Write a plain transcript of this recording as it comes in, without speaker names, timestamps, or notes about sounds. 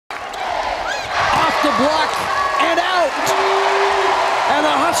the block and out. And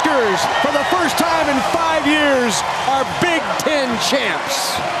the Huskers, for the first time in 5 years, are Big Ten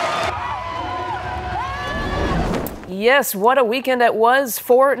champs. Yes, what a weekend it was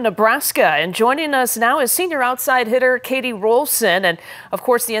for Nebraska. And joining us now is senior outside hitter Kadie Rolfzen. And of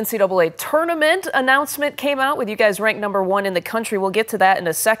course, the NCAA tournament announcement came out with you guys ranked #1 in the country. We'll get to that in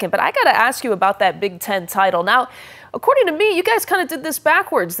a second. But I got to ask you about that Big Ten title. Now, according to me, you guys kind of did this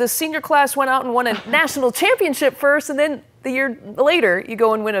backwards. The senior class went out and won a national championship first, and then the year later, you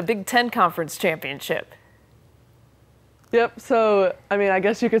go and win a Big Ten conference championship. Yep, so, I mean, I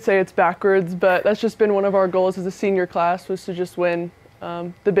guess you could say it's backwards, but that's just been one of our goals as a senior class, was to just win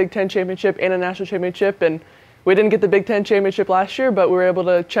the Big Ten championship and a national championship. And we didn't get the Big Ten championship last year, but we were able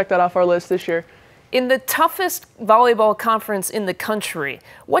to check that off our list this year. In the toughest volleyball conference in the country,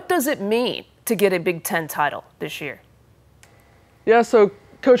 what does it mean to get a Big Ten title this year? Yeah, so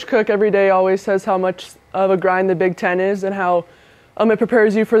Coach Cook every day always says how much of a grind the Big Ten is and how it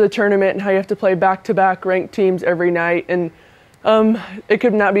prepares you for the tournament and how you have to play back-to-back ranked teams every night. And it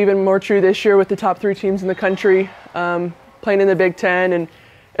could not be even more true this year with the top 3 teams in the country playing in the Big Ten. And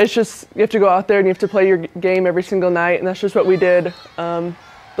it's just, you have to go out there and you have to play your game every single night. And that's just what we did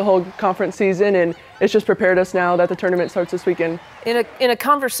the whole conference season. And it's just prepared us now that the tournament starts this weekend. In a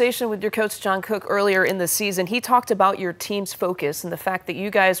conversation with your coach, John Cook, earlier in the season, he talked about your team's focus and the fact that you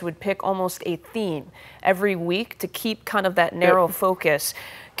guys would pick almost a theme every week to keep kind of that narrow focus.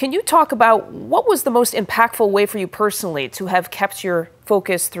 Can you talk about what was the most impactful way for you personally to have kept your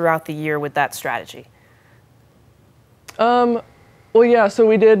focus throughout the year with that strategy? Well, yeah, so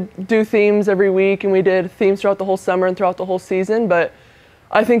we did do themes every week, and we did themes throughout the whole summer and throughout the whole season. But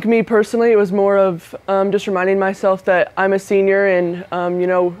I think me personally, it was more of just reminding myself that I'm a senior and, you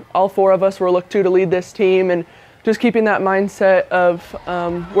know, all 4 of us were looked to lead this team, and just keeping that mindset of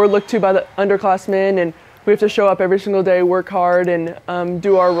we're looked to by the underclassmen and we have to show up every single day, work hard, and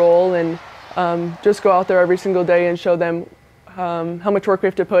do our role, and just go out there every single day and show them how much work we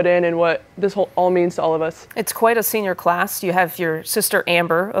have to put in and what this all means to all of us. It's quite a senior class. You have your sister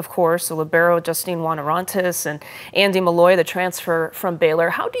Amber, of course, the libero Justine Wanarantis, and Andy Malloy, the transfer from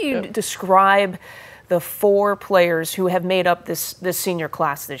Baylor. How do you describe the 4 players who have made up this senior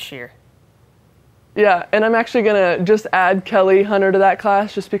class this year? Yeah, and I'm actually going to just add Kelly Hunter to that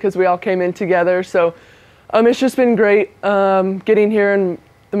class just because we all came in together. So it's just been great getting here, and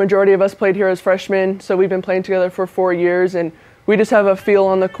the majority of us played here as freshmen, so we've been playing together for 4 years, and we just have a feel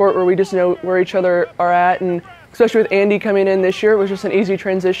on the court where we just know where each other are at. And especially with Andy coming in this year, it was just an easy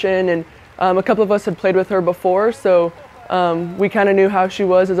transition, and a couple of us had played with her before, so we kind of knew how she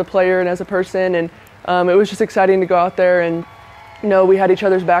was as a player and as a person, and it was just exciting to go out there and know we had each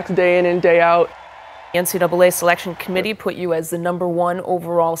other's backs day in and day out. The NCAA selection committee put you as the #1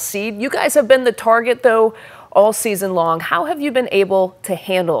 overall seed. You guys have been the target, though, all season long. How have you been able to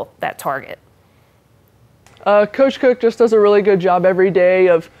handle that target? Coach Cook just does a really good job every day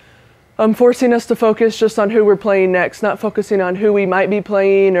of forcing us to focus just on who we're playing next, not focusing on who we might be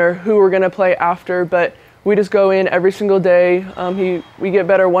playing or who we're going to play after, but we just go in every single day. We get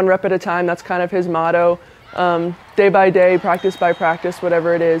better 1 rep at a time. That's kind of his motto. Day by day, practice by practice,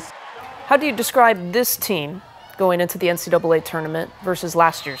 whatever it is. How do you describe this team going into the NCAA tournament versus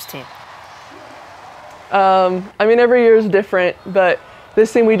last year's team? I mean, every year is different, but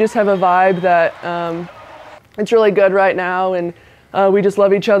this team, we just have a vibe that it's really good right now, and we just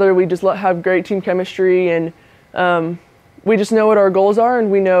love each other. We just have great team chemistry, and we just know what our goals are, and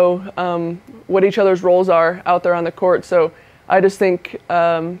we know what each other's roles are out there on the court. So I just think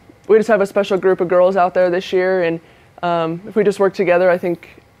we just have a special group of girls out there this year, and if we just work together, I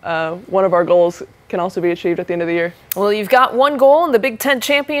think one of our goals can also be achieved at the end of the year. Well, you've got 1 goal in the Big Ten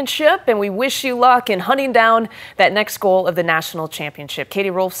championship, and we wish you luck in hunting down that next goal of the national championship. Kadie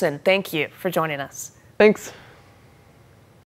Rolfzen, thank you for joining us. Thanks.